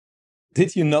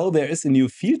Did you know there is a new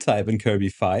field type in Kirby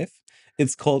 5?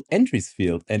 It's called Entries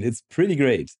field, and it's pretty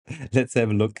great. Let's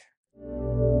have a look.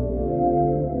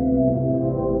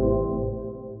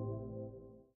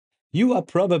 You are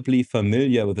probably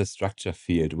familiar with the structure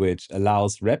field, which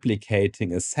allows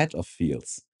replicating a set of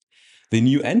fields. The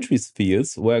new entries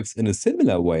fields works in a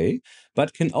similar way,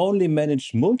 but can only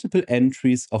manage multiple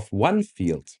entries of one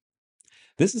field.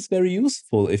 This is very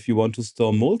useful if you want to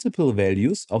store multiple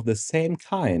values of the same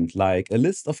kind, like a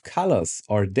list of colors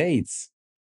or dates.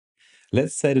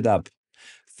 Let's set it up.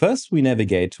 First, we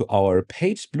navigate to our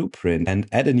page blueprint and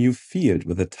add a new field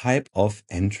with a type of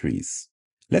entries.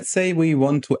 Let's say we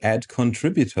want to add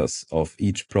contributors of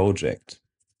each project.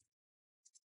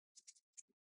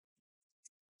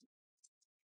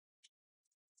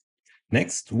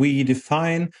 Next, we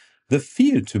define the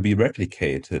field to be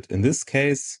replicated. In this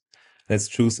case, let's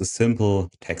choose a simple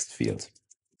text field.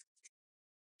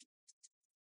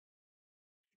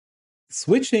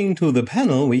 Switching to the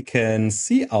panel, we can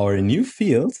see our new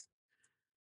field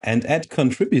and add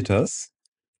contributors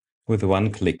with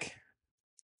one click.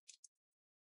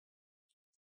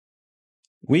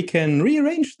 We can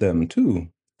rearrange them too.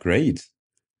 Great.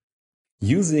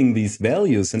 Using these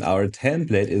values in our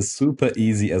template is super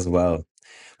easy as well.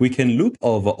 We can loop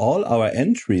over all our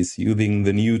entries using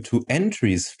the new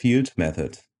toEntries field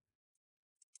method.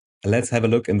 Let's have a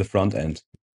look in the front end.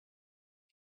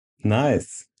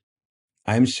 Nice.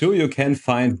 I'm sure you can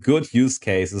find good use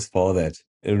cases for that.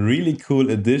 A really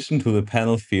cool addition to the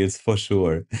panel fields for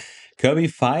sure. Kirby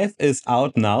 5 is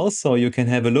out now, so you can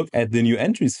have a look at the new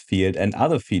entries field and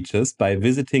other features by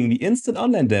visiting the instant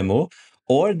online demo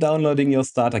or downloading your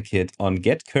starter kit on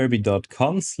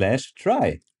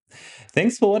getkirby.com/try.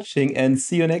 Thanks for watching and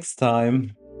see you next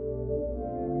time.